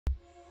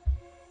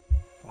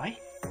Vai.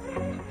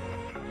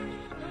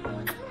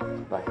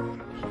 Vai.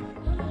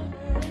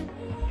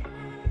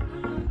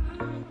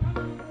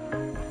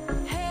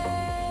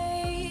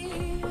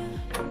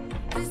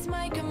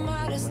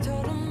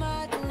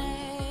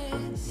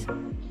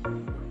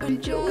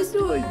 Muito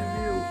doido,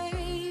 viu?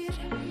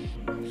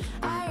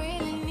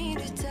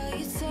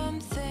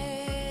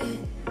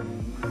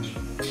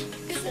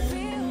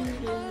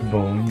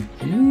 Bom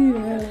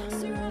dia!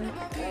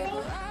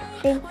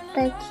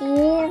 Senta aqui,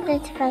 a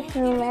gente vai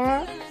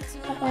fumar.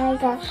 Papai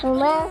vai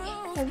fumar.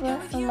 Eu vou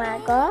fumar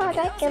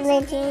agora, que eu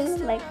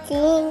dedinho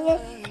Martinha.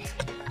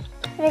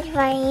 A gente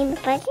vai indo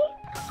pra aqui.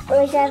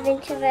 Hoje a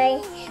gente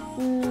vai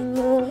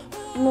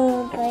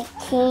no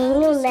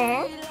parquinho,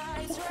 né?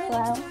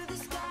 Pessoal,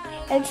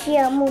 eu te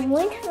amo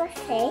muito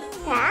você,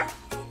 tá?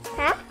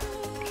 Tá?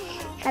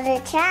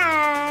 Falei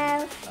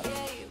tchau.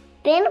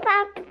 Bem no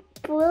papo,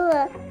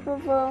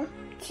 vovô.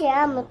 Te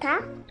amo,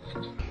 tá?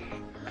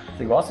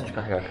 Você gosta de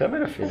carregar a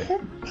câmera, filha?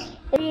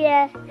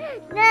 Familia.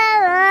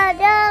 Não,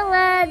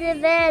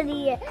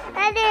 Familia.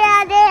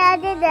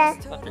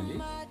 Tá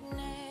feliz?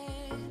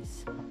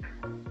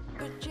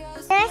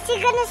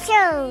 Siga no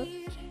show.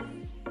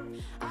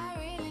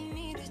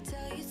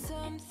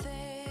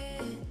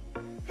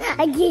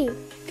 Aqui.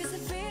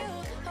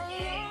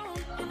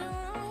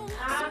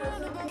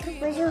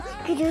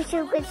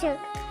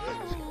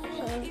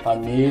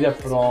 Família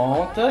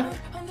pronta.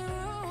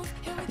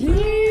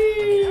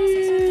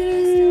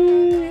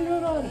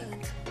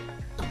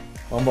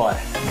 Vambora.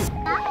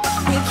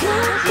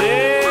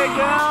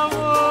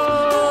 Chegamos!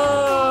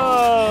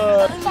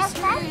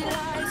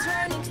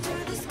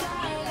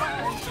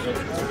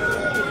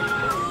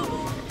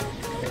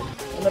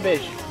 Manda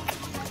beijo.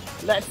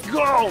 Let's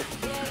go!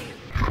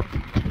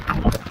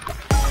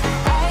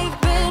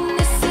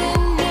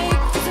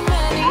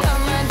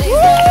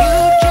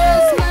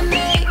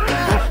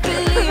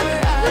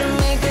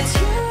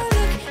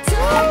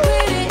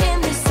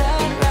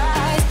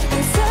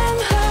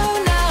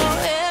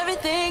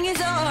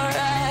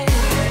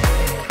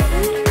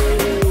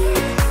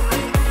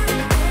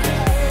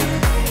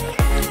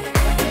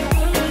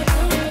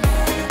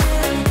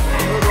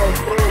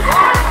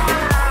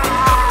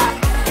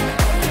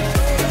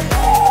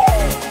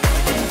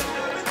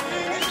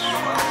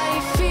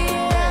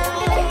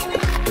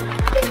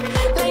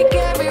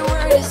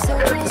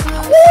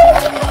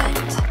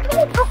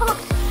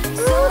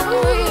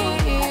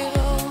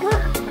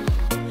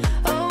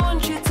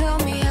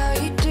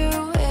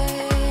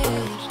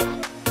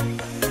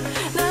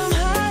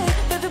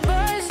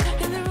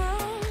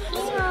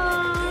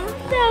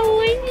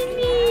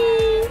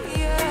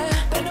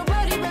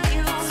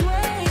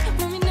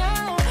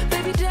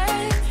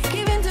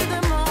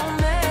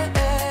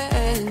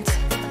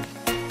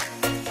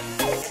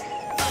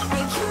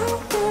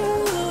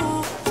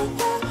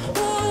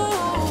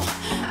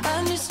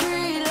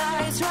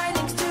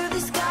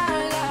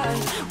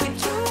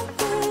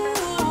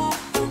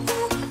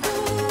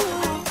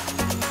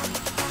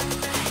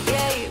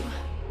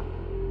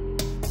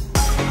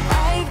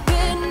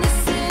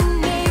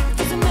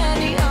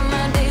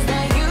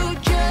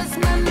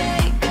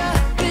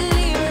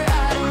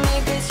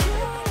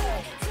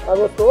 Tá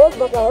gostoso,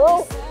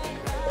 macarrão?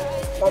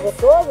 Tá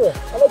gostoso?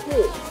 Olha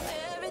aqui.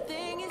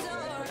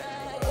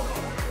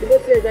 E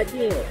você,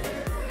 gatinho?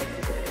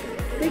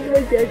 O que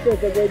você achou,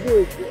 seu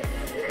gorducho?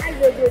 Ai,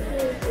 meu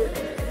gorducho.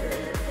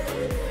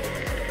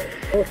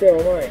 Você,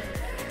 mamãe?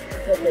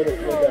 Qual é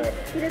esse lugar?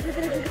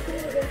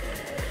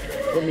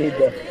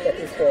 Comida. Tá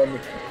com fome.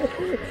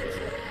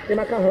 Tem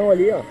macarrão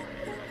ali, ó.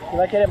 Você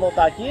vai querer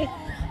voltar aqui?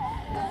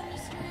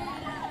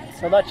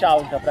 Então dá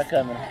tchau então pra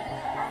câmera.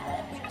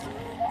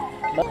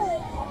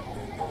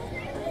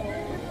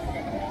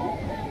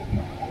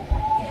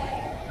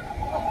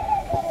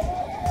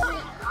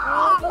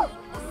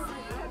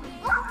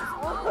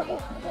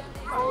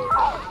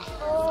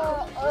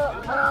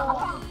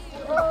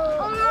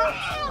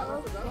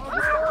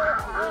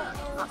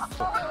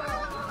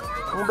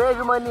 Um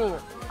beijo, maninho.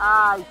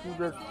 Ai, que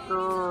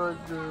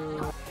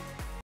gostoso.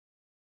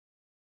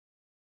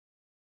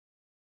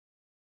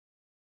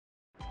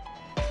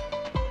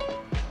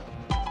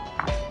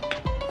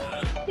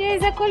 E aí,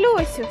 Zé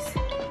Colúcius?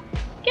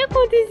 O que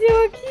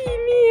aconteceu aqui,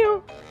 meu?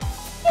 O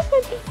que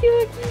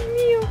aconteceu aqui,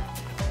 meu?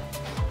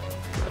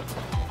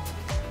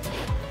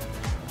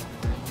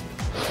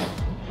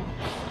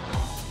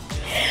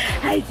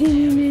 Ai, você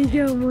me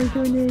deu muito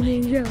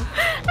nenenzão.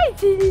 Ai,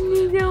 você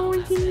me deu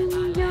muito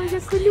nenenzão, Zé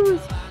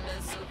Colúcius.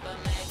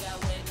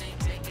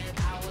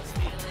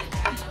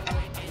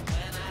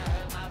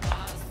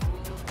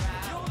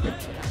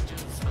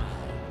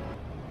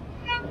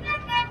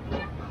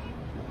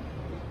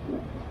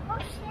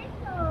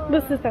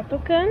 Você tá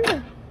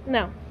tocando?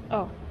 Não,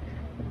 ó.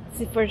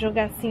 Se for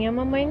jogar assim, a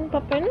mamãe e o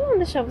papai não vão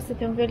deixar você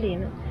ter um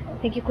violino.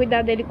 Tem que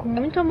cuidar dele com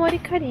muito amor e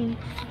carinho.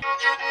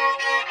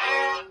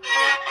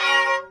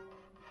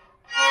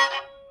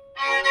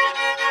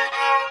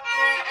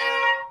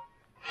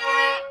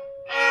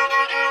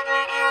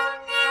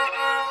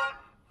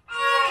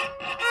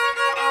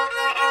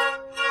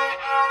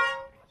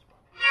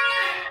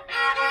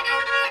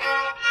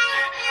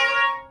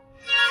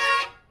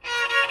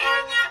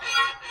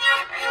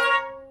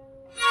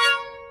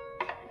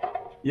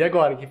 E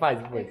agora, o que faz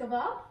depois?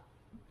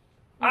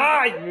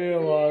 Ai,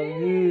 meu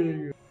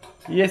amigo.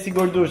 E esse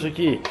gorducho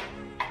aqui?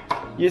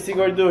 E esse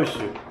gorducho?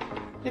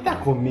 Você tá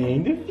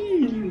comendo,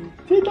 filho?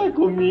 Você tá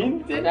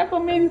comendo? Você tá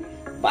comendo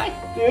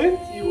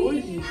bastante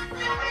hoje.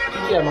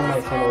 O que é,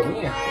 mamãe?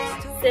 Cenourinha?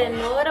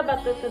 Cenoura,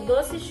 batata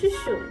doce e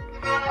chuchu.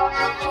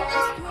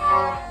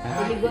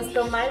 Ele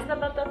gostou mais da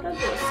batata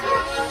doce.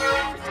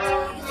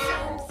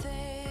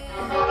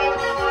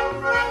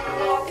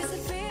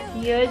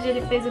 E hoje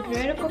ele fez o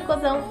primeiro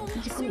cocôzão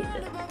de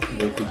comida.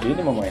 Deu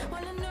pedido, mamãe?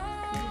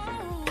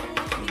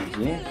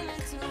 Pedido?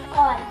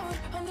 Olha.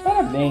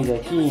 Parabéns,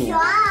 Zequinho.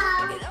 Tchau.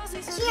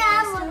 Te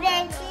amo,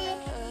 Betty.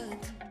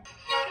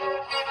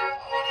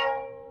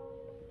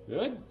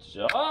 Good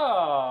job.